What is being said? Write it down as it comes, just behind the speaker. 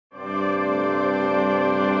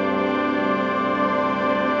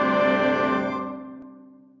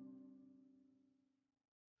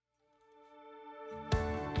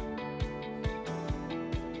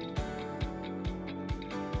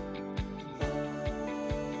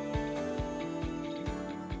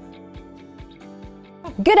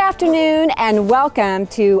Good afternoon and welcome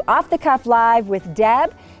to Off the Cuff Live with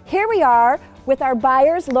Deb. Here we are with our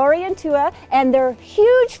buyers, Lori and Tua, and their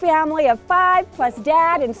huge family of 5 plus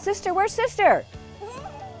dad and sister. Where's sister?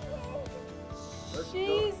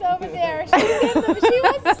 She's over there. She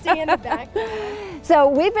wants to stay in the background. So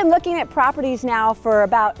we've been looking at properties now for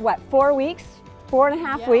about, what, 4 weeks?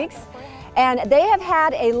 4.5 weeks? And they have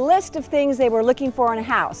had a list of things they were looking for in a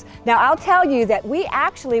house. Now I'll tell you that we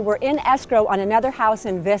actually were in escrow on another house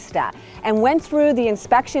in Vista and went through the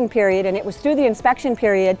inspection period, and it was through the inspection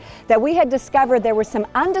period that we had discovered there were some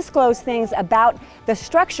undisclosed things about the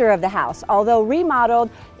structure of the house. Although remodeled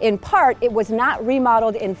in part, it was not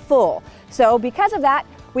remodeled in full. So because of that,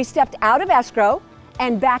 we stepped out of escrow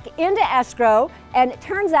and back into escrow, and it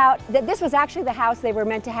turns out that this was actually the house they were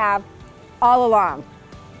meant to have all along.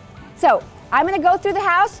 So I'm going to go through the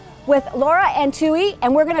house with Laura and Tui,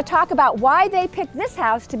 and we're going to talk about why they picked this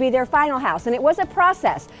house to be their final house. And it was a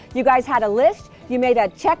process. You guys had a list, you made a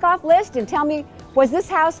check-off list, and tell me, was this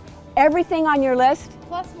house everything on your list?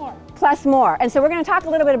 Plus more. Plus more. And so we're going to talk a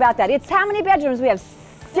little bit about that. It's how many bedrooms? We have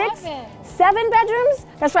seven bedrooms?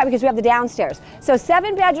 That's right, because we have the downstairs. So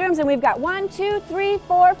 7 bedrooms, and we've got 1, 2, 3,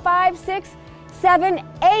 4, 5, 6, 7,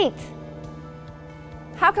 8.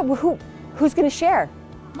 How come, who's going to share?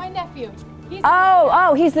 My nephew. He's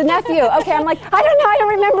the nephew. Okay, I'm like, I don't know, I don't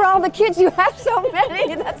remember all the kids. You have so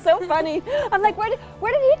many. That's so funny. I'm like, where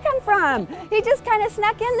did he come from? He just kind of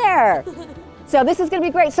snuck in there. So this is going to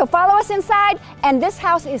be great. So follow us inside, and this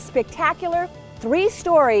house is spectacular. 3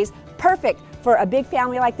 stories, perfect for a big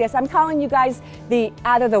family like this. I'm calling you guys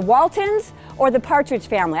either the Waltons or the Partridge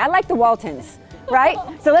family. I like the Waltons, right?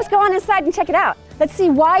 So let's go on inside and check it out. Let's see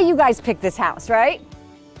why you guys picked this house, right?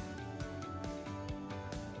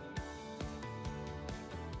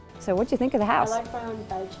 So what'd you think of the house? I like my own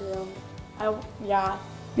bedroom. Yeah.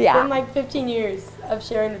 Yeah. It's been like 15 years of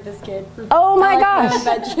sharing with this kid. Oh my gosh.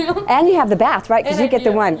 My own bedroom. And you have the bath, right? Because you get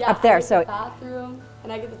the one up there. I get so the bathroom,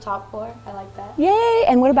 and I get the top floor. I like that. Yay!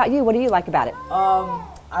 And what about you? What do you like about it?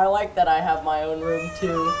 I like that I have my own room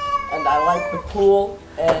too, and I like the pool,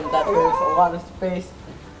 and that there's a lot of space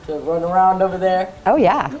to run around over there. Oh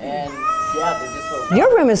yeah. And yeah, they're just so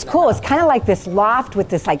Your room is cool. It's kind of like this loft with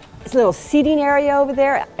this little seating area over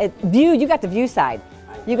there. You got the view side.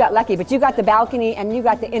 You got lucky, but you got the balcony and you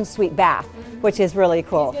got the in-suite bath, which is really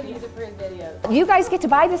cool. He's gonna use it for his videos. You guys get to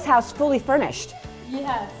buy this house fully furnished.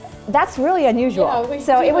 Yes. That's really unusual. Yeah,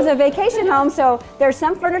 so it was a vacation home, so there's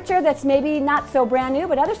some furniture that's maybe not so brand new,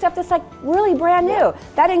 but other stuff that's like really brand new.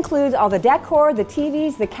 That includes all the decor, the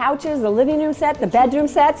TVs, the couches, the living room set, the bedroom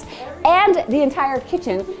sets, and the entire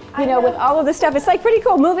kitchen, you know, with all of the stuff. It's like pretty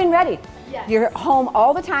cool, move-in ready. Yes. You're home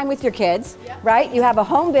all the time with your kids, right? You have a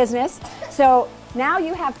home business, so now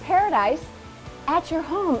you have paradise at your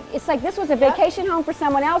home. It's like this was a vacation home for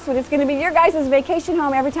someone else, but it's going to be your guys' vacation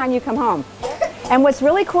home every time you come home. And what's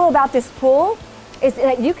really cool about this pool is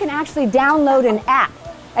that you can actually download an app,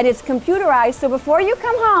 and it's computerized, so before you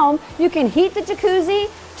come home, you can heat the jacuzzi,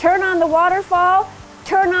 turn on the waterfall,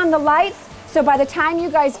 turn on the lights, so by the time you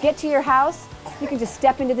guys get to your house, you can just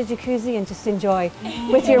step into the jacuzzi and just enjoy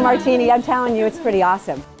with your martini. I'm telling you, it's pretty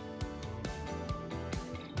awesome.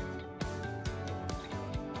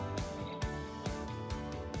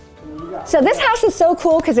 So this house is so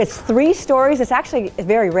cool because it's 3 stories. It's actually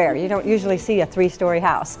very rare. You don't usually see a 3-story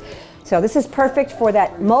house. So this is perfect for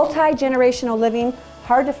that multi-generational living.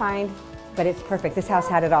 Hard to find, but it's perfect. This house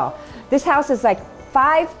had it all. This house is like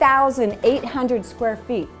 5,800 square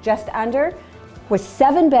feet, just under, with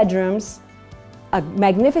 7 bedrooms, a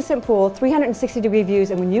magnificent pool, 360-degree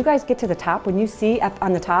views, and when you guys get to the top, when you see up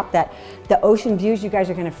on the top that the ocean views, you guys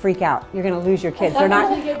are going to freak out. You're going to lose your kids. They're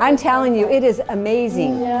not. I'm telling you, it is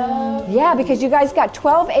amazing. Yeah, because you guys got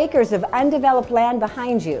 12 acres of undeveloped land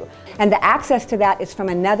behind you, and the access to that is from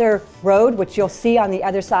another road, which you'll see on the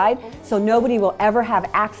other side. So nobody will ever have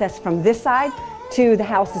access from this side to the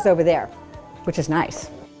houses over there, which is nice.